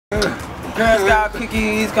Girl Scout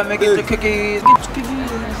cookies, come and get your cookies. Get your cookies.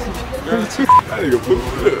 That nigga put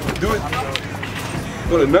do it.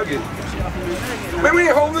 What a nugget. Man, we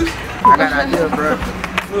ain't homeless. I got an idea, bro.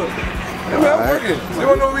 Look. Man, I'm working. You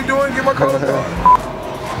wanna know what we doing? Get my calling card.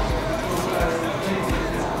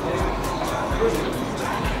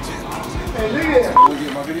 Hey, nigga. You wanna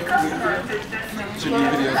get my video? Should be a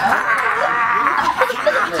video.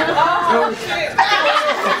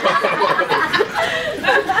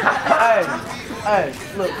 Hey,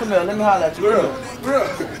 look, come here, let me holler at you.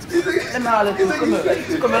 Let me holler at you, come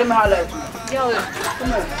here, let me holler at you. Yo, come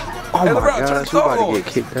here. Oh my gosh, we about to get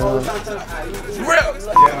kicked out. Real. Yeah, it's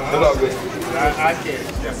all good. I can't.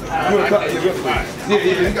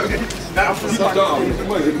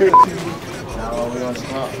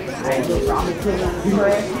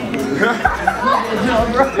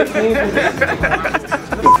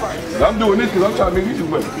 I'm doing this because I'm trying to make you some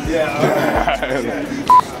money. Yeah.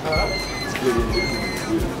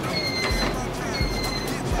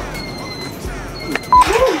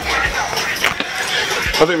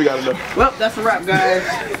 I think we got enough. Well, that's a wrap, guys.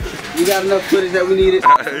 We got enough footage that we needed.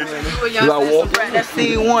 That's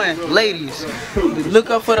scene one. Ladies, look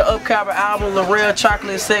up for the upcover album, L'Oreal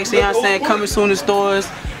Chocolate Sexy, you know what I'm saying? Coming soon in stores.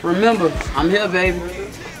 Remember, I'm here, baby.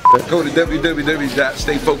 Go to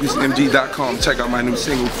www.stayfocusedmg.com. Check out my new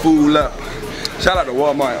single, Fool Up. Shout out to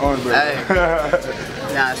Walmart on, bro. Hey.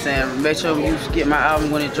 You know what I'm saying? Make sure you get my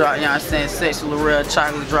album when it drop, you know what I'm saying? Sexy L'Oreal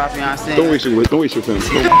Chocolate drop, you know what I'm saying? Don't waste your film.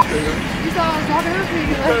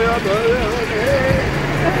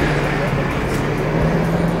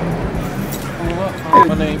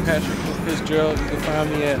 My name is Patrick Fitzgerald. You can find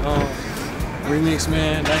me at Remix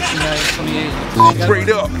Man 1998. Straight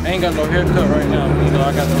up. I ain't got no haircut right now. You know,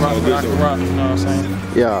 I got the rock, I can rock, you know what I'm saying?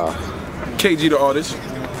 Yeah. KG the artist.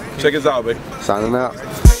 Check us out, babe. Signing out.